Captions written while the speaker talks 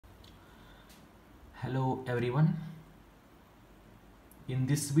Hello everyone. In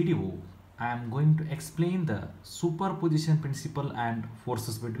this video, I am going to explain the superposition principle and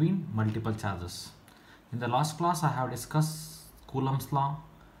forces between multiple charges. In the last class, I have discussed Coulomb's law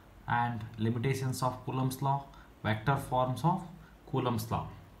and limitations of Coulomb's law, vector forms of Coulomb's law.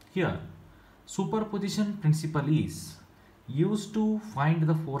 Here, superposition principle is used to find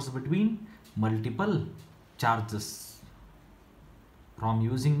the force between multiple charges. From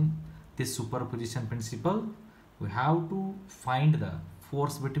using this superposition principle, we have to find the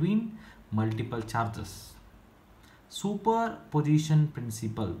force between multiple charges. Superposition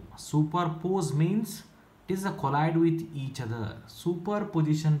principle. Superpose means it is a collide with each other.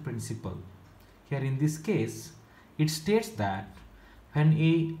 Superposition principle. Here in this case, it states that when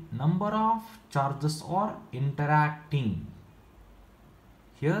a number of charges are interacting,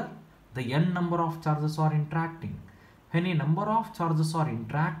 here the n number of charges are interacting. When a number of charges are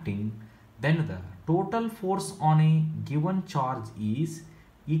interacting, then the total force on a given charge is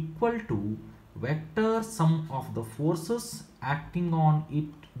equal to vector sum of the forces acting on it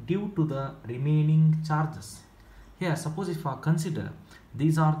due to the remaining charges. Here, suppose if I consider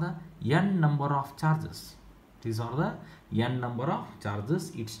these are the n number of charges. These are the n number of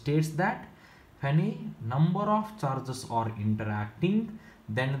charges. It states that when a number of charges are interacting,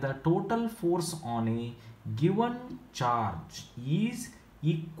 then the total force on a given charge is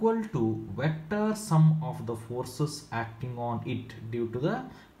equal to vector sum of the forces acting on it due to the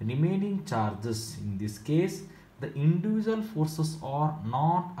remaining charges. In this case, the individual forces are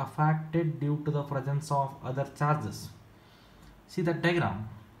not affected due to the presence of other charges. See the diagram.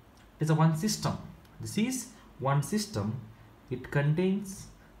 It is a one system. This is one system. It contains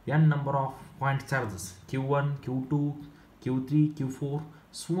n number of point charges, q1, q2, q3, q4,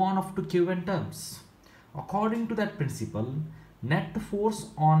 so on up to qn terms. According to that principle, net force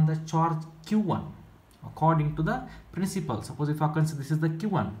on the charge q1, according to the principle, suppose if I consider this is the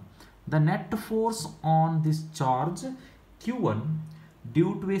q1, the net force on this charge q1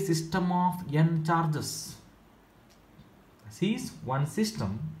 due to a system of n charges. This is one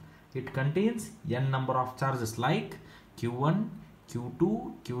system. It contains n number of charges like q1,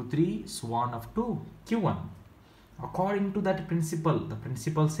 q2, q3, so on up to q1. According to that principle, the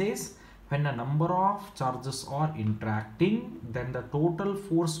principle says when a number of charges are interacting, then the total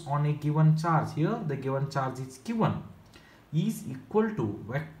force on a given charge, here the given charge is q1, is equal to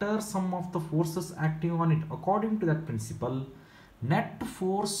vector sum of the forces acting on it. According to that principle, net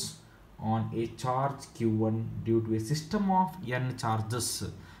force on a charge q1 due to a system of n charges.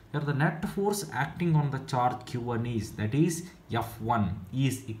 Here the net force acting on the charge q1 is, that is F1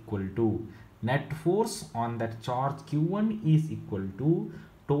 is equal to, net force on that charge q1 is equal to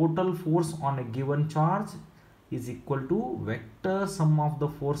total force on a given charge is equal to vector sum of the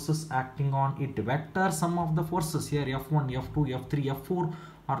forces acting on it. Vector sum of the forces, here F1, F2, F3, F4,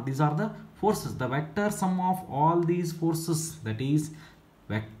 or these are the forces. The vector sum of all these forces, that is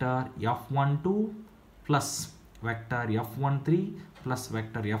vector F12 plus vector F13 plus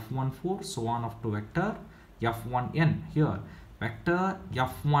vector F14, so on up to vector F1n. Here vector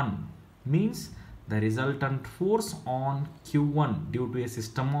F1 means the resultant force on q1 due to a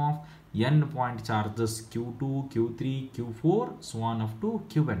system of n point charges q2, q3, q4, so on up to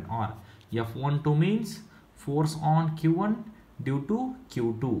qn, or F12 means force on q1 due to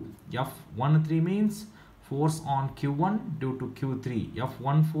q2, F13 means force on q1 due to q3,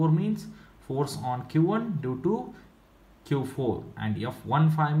 F14 means force on q1 due to q4, and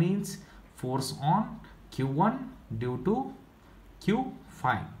F15 means force on q1 due to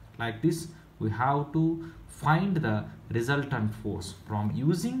q5. Like this, we have to find the resultant force from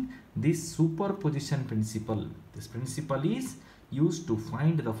using this superposition principle. This principle is used to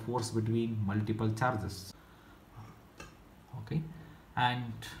find the force between multiple charges. Okay,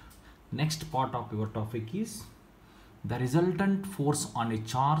 and next part of your topic is the resultant force on a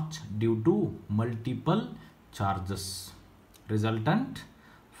charge due to multiple charges. Resultant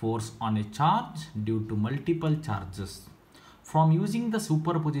force on a charge due to multiple charges. From using the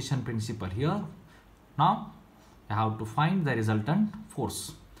superposition principle, here now I have to find the resultant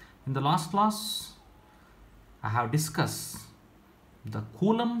force. In the last class, I have discussed the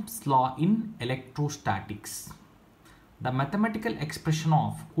Coulomb's law in electrostatics. The mathematical expression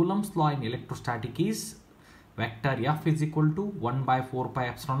of Coulomb's law in electrostatic is vector F is equal to 1 by 4 pi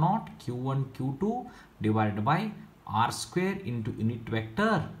epsilon naught q1 q2 divided by r square into unit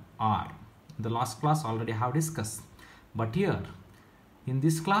vector r. In the last class already have discussed. But here in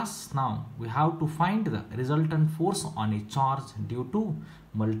this class, now we have to find the resultant force on a charge due to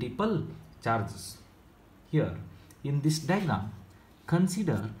multiple charges. Here in this diagram,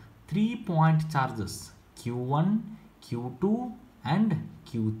 consider 3-point charges Q1, Q2 and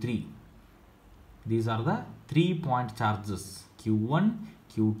Q3. These are the 3-point charges Q1,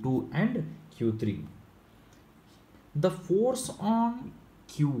 Q2 and Q3. The force on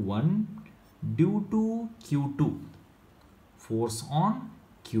Q1 due to Q2. Force on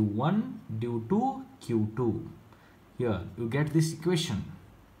Q1 due to Q2. Here you get this equation.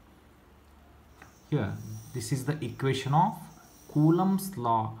 Here this is the equation of Coulomb's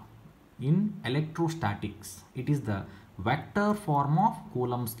law in electrostatics. It is the vector form of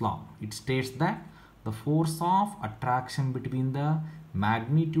Coulomb's law. It states that the force of attraction between the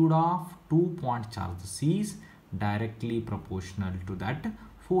magnitude of 2-point charges is directly proportional to that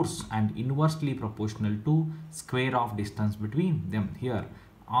force and inversely proportional to square of distance between them. Here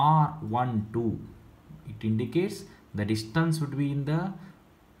R12, it indicates the distance between the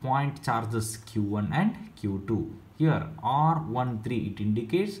point charges Q1 and Q2. Here R13, it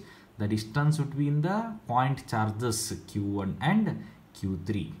indicates the distance between the point charges Q1 and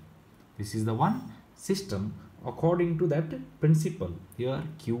Q3. This is the one system according to that principle. Here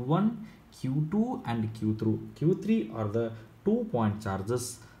Q1, Q2 and Q3 are the 2-point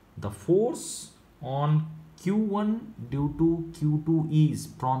charges. The force on Q1 due to Q2 is,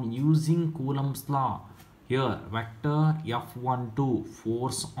 from using Coulomb's law, here vector F12,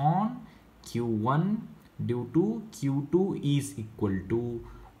 force on Q1 due to Q2 is equal to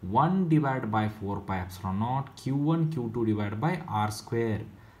 1 divided by 4 pi epsilon naught Q1 Q2 divided by R square.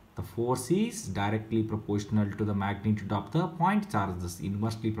 The force is directly proportional to the magnitude of the point charges,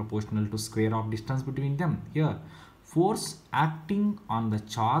 inversely proportional to square of distance between them. Here force acting on the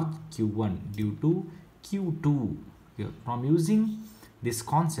charge Q1 due to Q2. Here from using this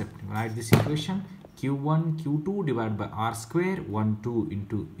concept, write this equation Q1 Q2 divided by R square 1 2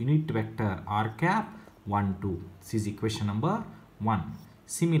 into unit vector R cap 1 2. This is equation number 1.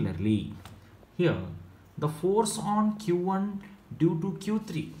 Similarly, here the force on Q1 due to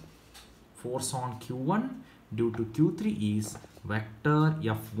Q3. Force on Q1 due to Q3 is vector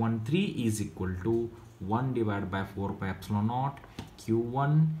F13 is equal to 1 divided by 4 pi epsilon naught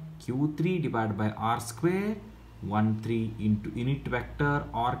Q1 Q3 divided by R square 1 3 into unit vector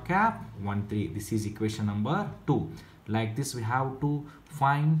R cap 1 3. This is equation number 2. Like this we have to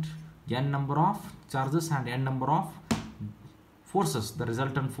find n number of charges and n number of forces, the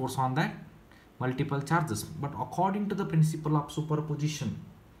resultant force on that multiple charges. But according to the principle of superposition,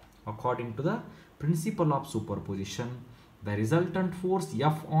 the resultant force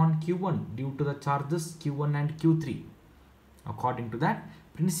F on Q1 due to the charges Q1 and Q3. According to that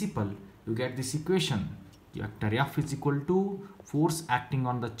principle, you get this equation. Vector F is equal to force acting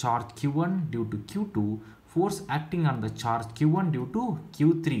on the charge Q1 due to Q2, force acting on the charge Q1 due to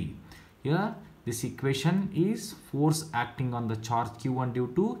Q3. Here this equation is force acting on the charge Q1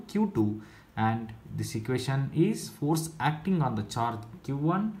 due to Q2, and this equation is force acting on the charge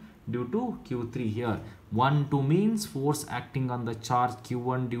Q1 due to Q3. Here 1 2 means force acting on the charge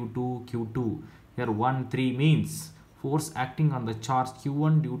Q1 due to Q2. Here 1 3 means force acting on the charge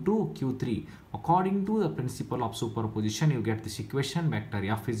Q1 due to Q3. According to the principle of superposition, you get this equation vector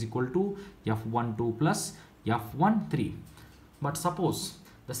F is equal to F12 plus F13. But suppose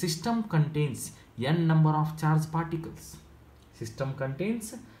the system contains n number of charge particles. System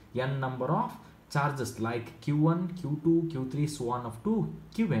contains n number of charges like Q1, Q2, Q3, so on up to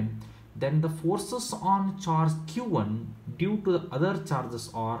Qn. Then the forces on charge Q1 due to the other charges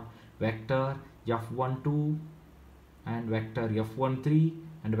are vector F12 and vector F13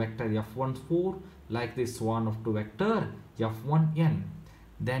 and vector F14, like this one up to vector F1n.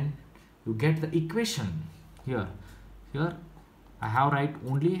 Then you get the equation here. I have write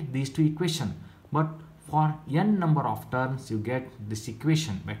only these two equations, but for n number of terms you get this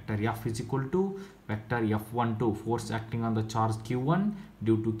equation vector F is equal to vector F12, force acting on the charge Q1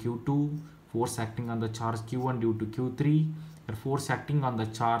 due to Q2, force acting on the charge Q1 due to Q3, or force acting on the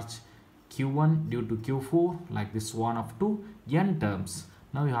charge Q1 due to Q4, like this one up to n terms.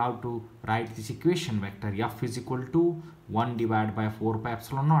 Now you have to write this equation vector F is equal to 1 divided by 4 pi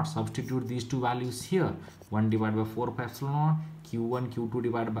epsilon naught. Substitute these two values here. 1 divided by 4 pi epsilon naught Q1 Q2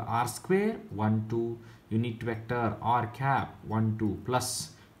 divided by R square 1 2 unit vector R cap 1 2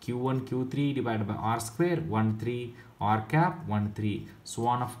 plus Q1 Q3 divided by R square 1 3 R cap 1 3, so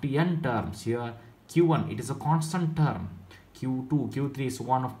on up to n terms. Here Q1 it is a constant term, Q2 Q3 is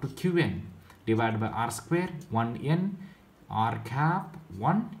 1 up to Qn divided by R square 1n R cap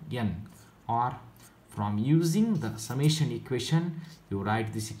 1n. Or from using the summation equation, you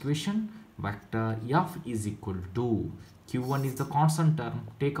write this equation vector F is equal to Q1 is the constant term,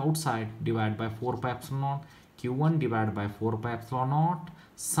 take outside, divide by 4 pi epsilon naught q1 divided by 4 pi epsilon naught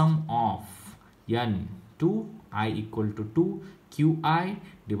sum of n to I equal to 2 qi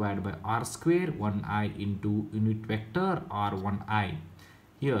divided by r square 1I into unit vector r1I.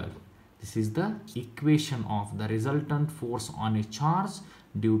 Here this is the equation of the resultant force on a charge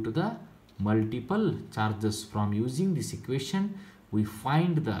due to the multiple charges. From using this equation we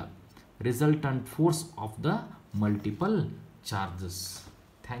find the resultant force of the multiple charges.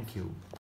 Thank you.